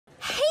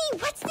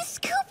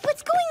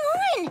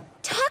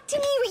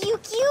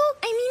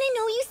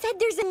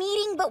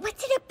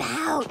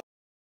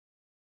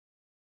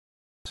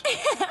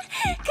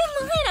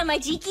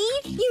Majiki.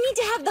 You need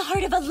to have the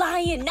heart of a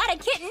lion, not a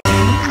kitten.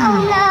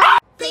 Oh no!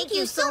 Thank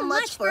you so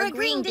much for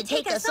agreeing to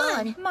take us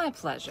on. My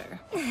pleasure.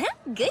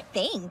 Good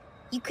thing.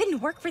 You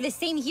couldn't work for the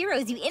same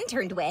heroes you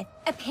interned with.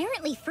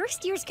 Apparently,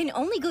 first years can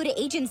only go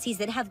to agencies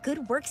that have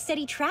good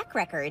work-study track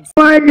records.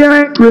 My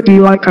guy pretty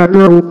like a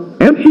girl,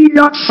 and he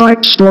got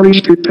 5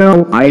 stories to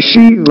tell. I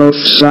see both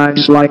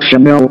sides like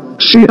Chanel,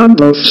 see on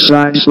both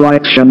sides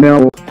like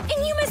Chanel.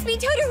 And you must be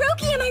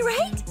Todoroki, am I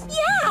right?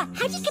 Yeah!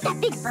 How'd you get that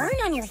big burn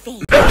on your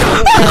face?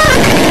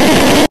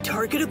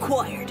 Target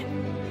acquired.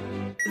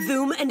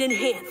 Zoom and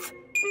enhance.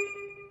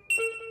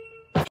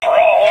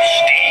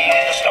 Frosty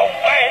the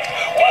Snowman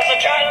was a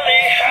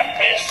jolly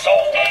happy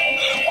soul.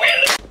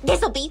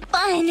 This'll be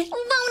fun,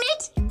 won't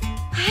it?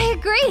 I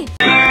agree.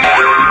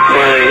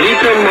 One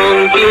little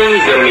monkey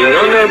jumping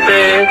on the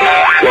bed,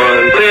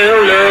 one tail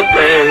up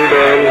and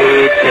on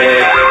his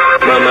head.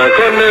 Mama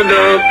called the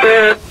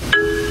doctor,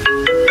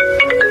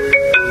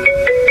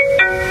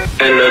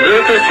 and the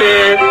doctor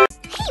said,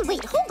 Hey,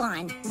 wait, hold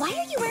on. Why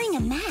are you wearing a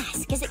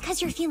mask? Is it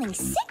because you're feeling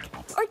sick?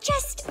 Or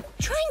just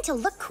trying to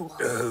look cool?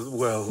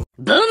 Well...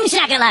 Boom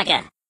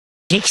shakalaka!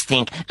 Chicks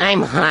think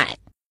I'm hot.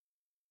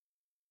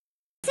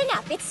 Listen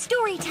up, it's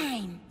story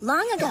time.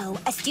 Long ago,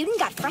 a student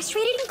got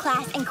frustrated in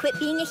class and quit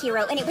being a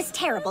hero, and it was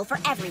terrible for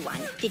everyone.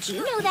 Did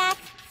you know that?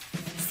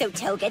 So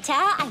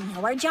Togata, I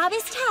know our job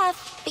is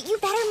tough, but you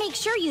better make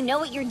sure you know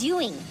what you're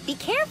doing. Be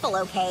careful,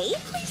 okay?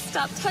 Please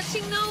stop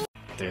touching those.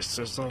 This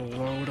is a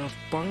load of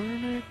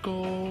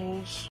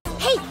barnacles.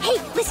 Hey,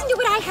 listen to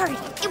what I heard.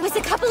 It was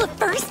a couple of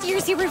first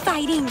years who were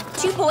fighting.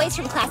 2 boys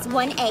from class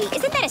 1A.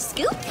 Isn't that a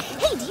scoop?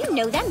 Hey, do you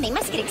know them? They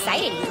must get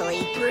excited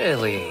easily.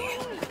 Really?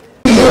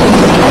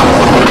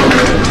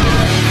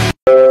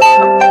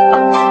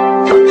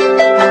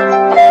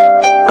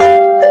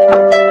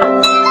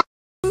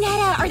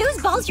 Netta, are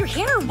those balls your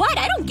hair or what?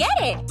 I don't get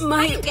it.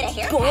 My I don't get a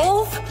haircut.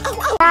 balls?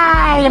 Oh.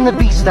 I am the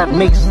beast that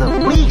makes the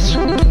beast.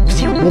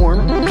 Keeps you warm